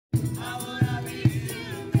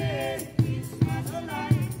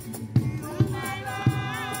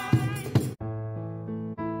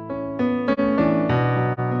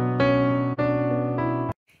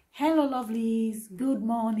lovelies, good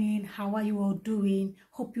morning. How are you all doing?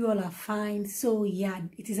 Hope you all are fine. So yeah,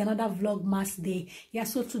 it is another vlogmas day. Yeah,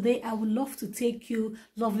 so today I would love to take you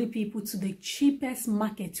lovely people to the cheapest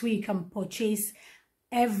market where you can purchase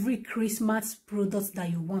every Christmas product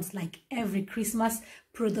that you want, like every Christmas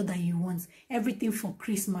product that you want, everything for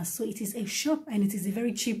Christmas. So it is a shop and it is a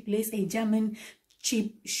very cheap place, a German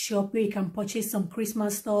cheap shop where you can purchase some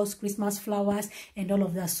Christmas stores, Christmas flowers and all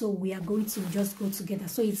of that. So we are going to just go together.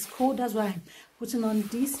 So it's cold, that's why I'm putting on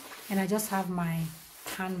this, and I just have my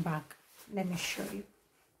handbag. Let me show you.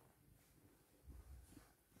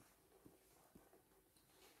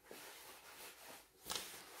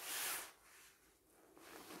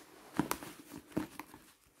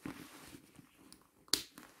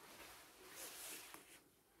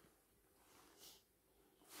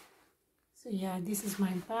 So yeah, this is my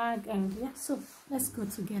bag, and yeah, so let's go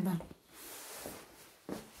together.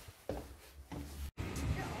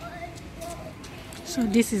 So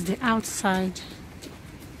this is the outside.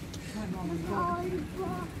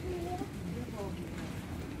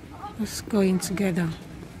 Let's go in together.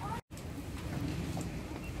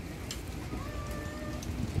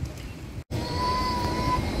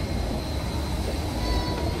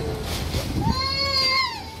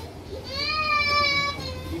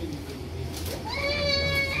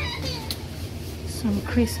 Some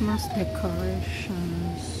Christmas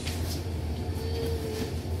decorations.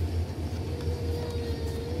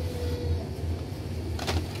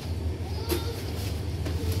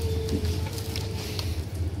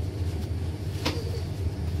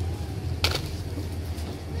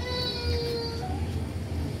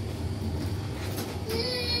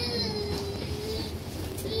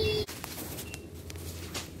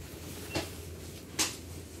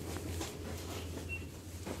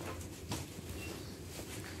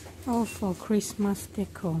 All for Christmas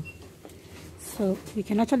decor. So you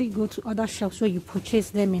can actually go to other shops where you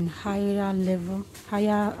purchase them in higher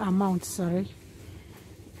amount, sorry.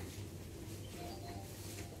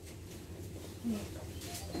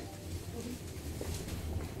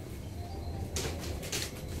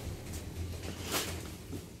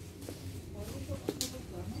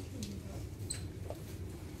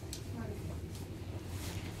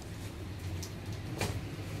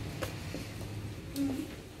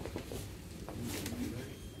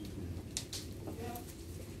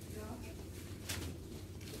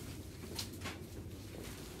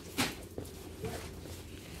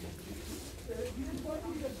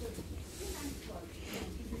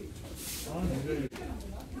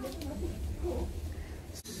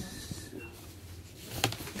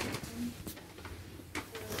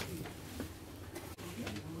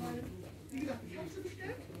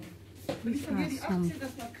 These are some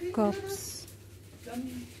cups.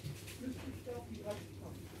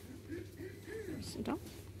 Sit down.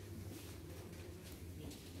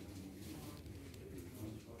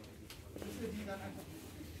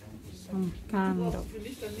 Some candles.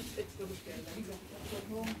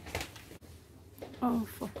 All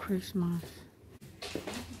for Christmas.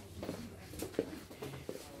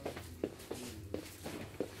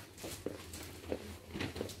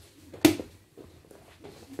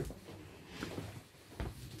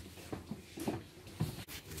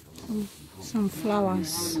 Some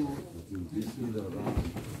flowers.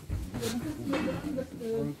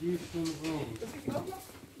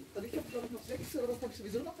 Ich habe glaube ich noch 6 oder das habe ich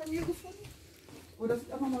sowieso noch bei mir gefunden. Und das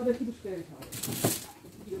ist einfach mal, was ich bestellt habe.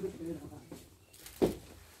 Hier bestellt habe.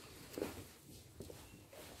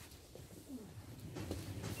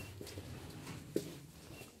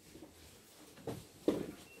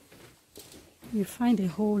 You find a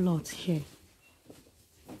whole lot here.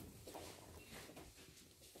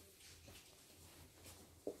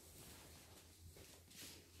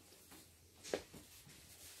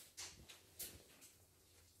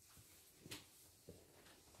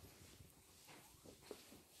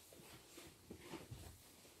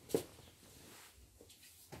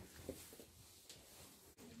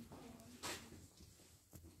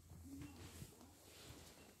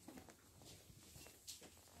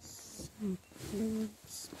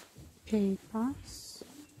 Includes papers,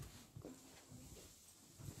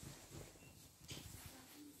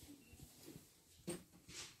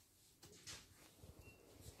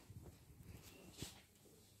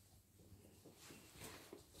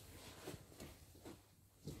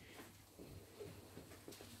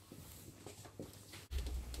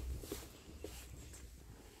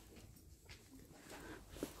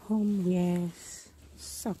 homewares,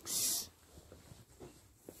 socks.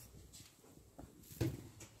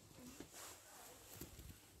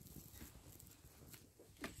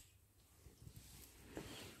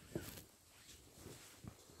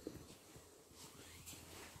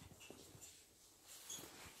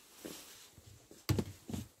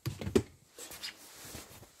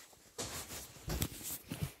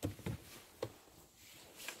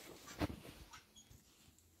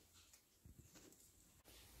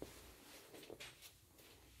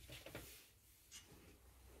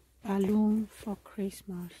 balloon for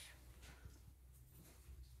Christmas.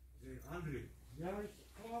 André, ja, ich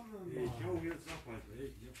komme. Ich hau jetzt ab, Alter. Ey,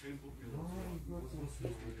 ich hab keinen Bock mehr.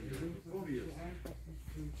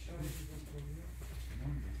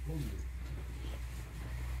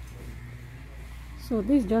 So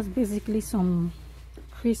this is just basically some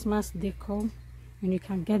Christmas decor, and you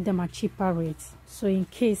can get them at cheaper rates. So in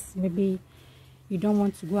case maybe you don't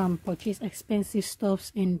want to go and purchase expensive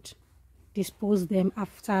stuffs and dispose them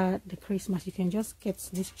after the Christmas, you can just get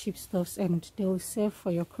these cheap stuffs and they will serve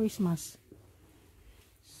for your Christmas.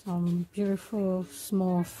 Some beautiful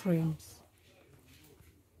small frames.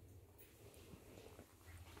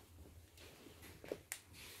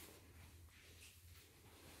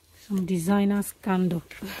 Some designer's candle.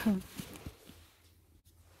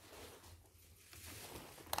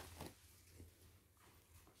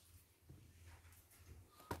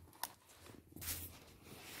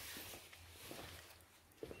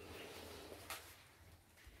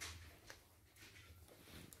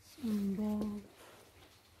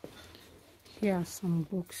 Here are some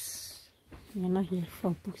books. You're not here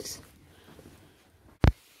for books.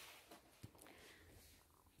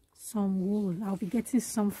 Some wool. I'll be getting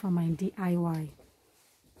some for my DIY.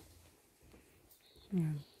 Yeah,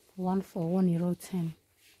 1 for €1.10.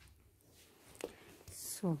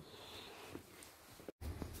 So,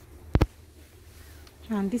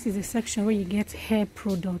 and this is a section where you get hair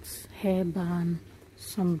products, hair band,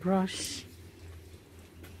 some brush,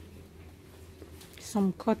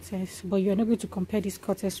 some cutters, but you're not going to compare these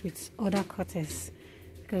cutters with other cutters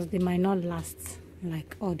because they might not last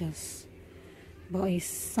like others, but it's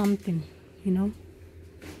something, you know.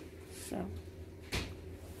 So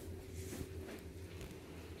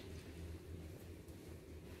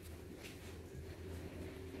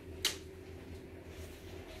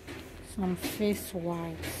some face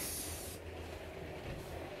wipes,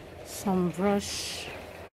 some brush.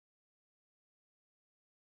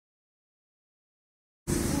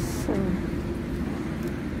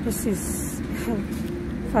 This is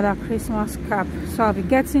for the Christmas cap, so I'll be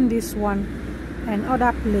getting this one and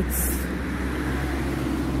other plates.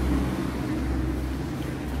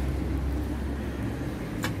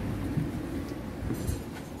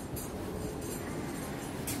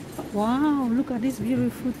 Wow, look at this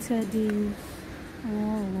beautiful teddy.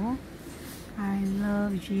 Oh, I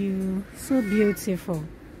love you. So beautiful.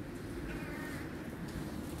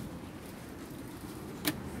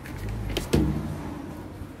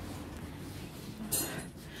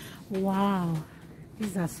 Wow,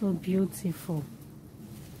 these are so beautiful.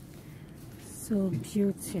 So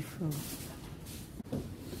beautiful.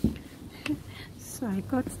 So I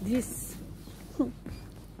got this.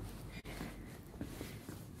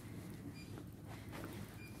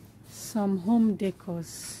 Some home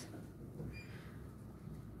decors.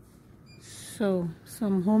 So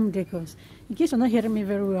some home decors. In case you're not hearing me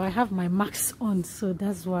very well, I have my mask on, so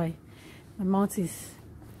that's why my mouth is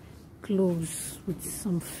closed with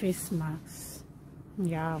some face masks.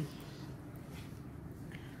 Yeah,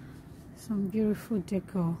 some beautiful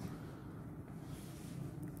decor.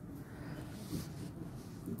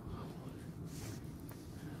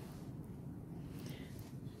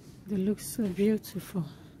 They look so beautiful.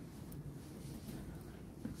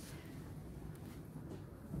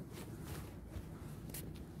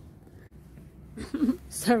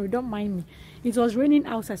 Sorry, don't mind me. It was raining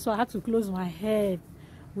outside, so I had to close my head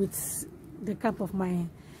with the cap of my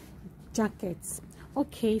jacket.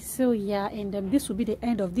 Okay, so yeah, and this will be the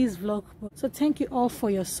end of this vlog. So thank you all for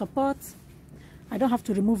your support. I don't have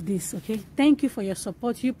to remove this, okay? Thank you for your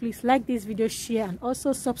support. You please like this video, share, and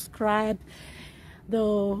also subscribe.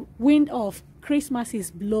 The wind of Christmas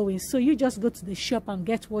is blowing, so you just go to the shop and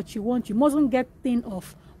get what you want. You mustn't get things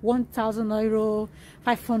of €1,000,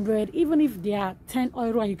 500, even if they are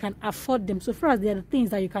 €10 and you can afford them. So far as they are the things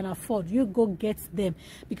that you can afford, you go get them,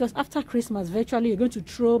 because after Christmas virtually you're going to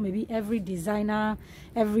throw maybe every designer,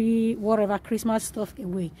 every whatever Christmas stuff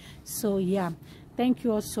away. So yeah, thank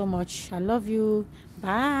you all so much. I love you.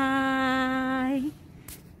 Bye.